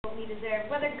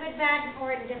deserve, whether good, bad,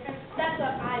 or indifferent. That's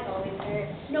what I've always heard.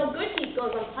 No good deed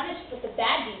goes unpunished, but the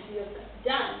bad deeds you have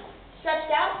done.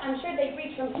 Stretched out, I'm sure they'd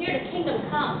reach from here to kingdom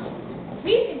come.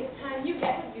 We think it's time you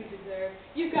get what you deserve.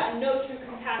 You've got no true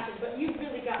compassion, but you've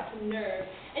really got some nerve.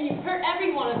 And you've hurt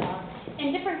every one of us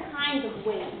In different kinds of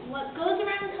ways. What goes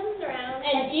around comes around.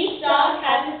 and each dog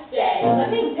has to stay. Let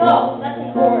me go. Let's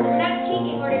in order. We're not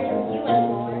taking orders from you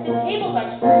anymore. The tables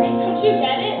are turning. Don't you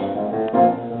get it?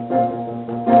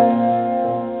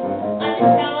 I can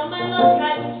tell on my love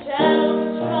tried to shadow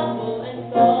the trouble and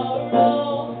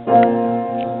sorrow.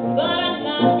 But I'm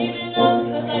not giving up,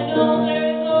 'cause I know there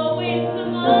is always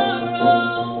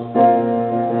tomorrow.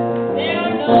 There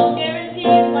are no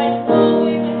guarantees, life's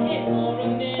always a hit or a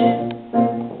miss.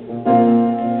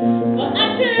 But I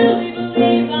truly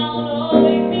believe I'll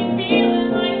always be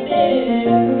feeling like this.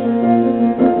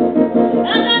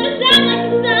 And I'm just down like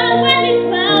the sun when these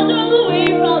clouds roll away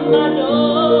from my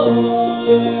door.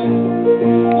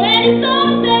 When it's all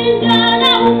said and done,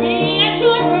 I will be at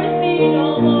your mercy no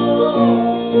more.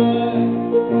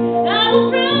 I will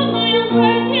prove my own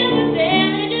worth, heal the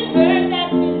damage and hurt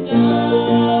that's been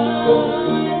done.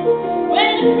 When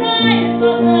the cry is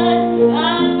for blood,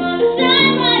 I'm gonna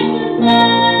shine like the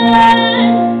sun.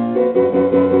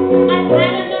 I've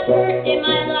had enough hurt in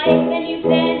my life, and you've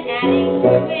been adding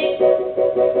to it.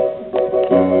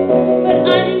 But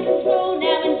I'm in control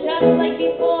now, and just like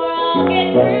before, I'll get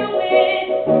through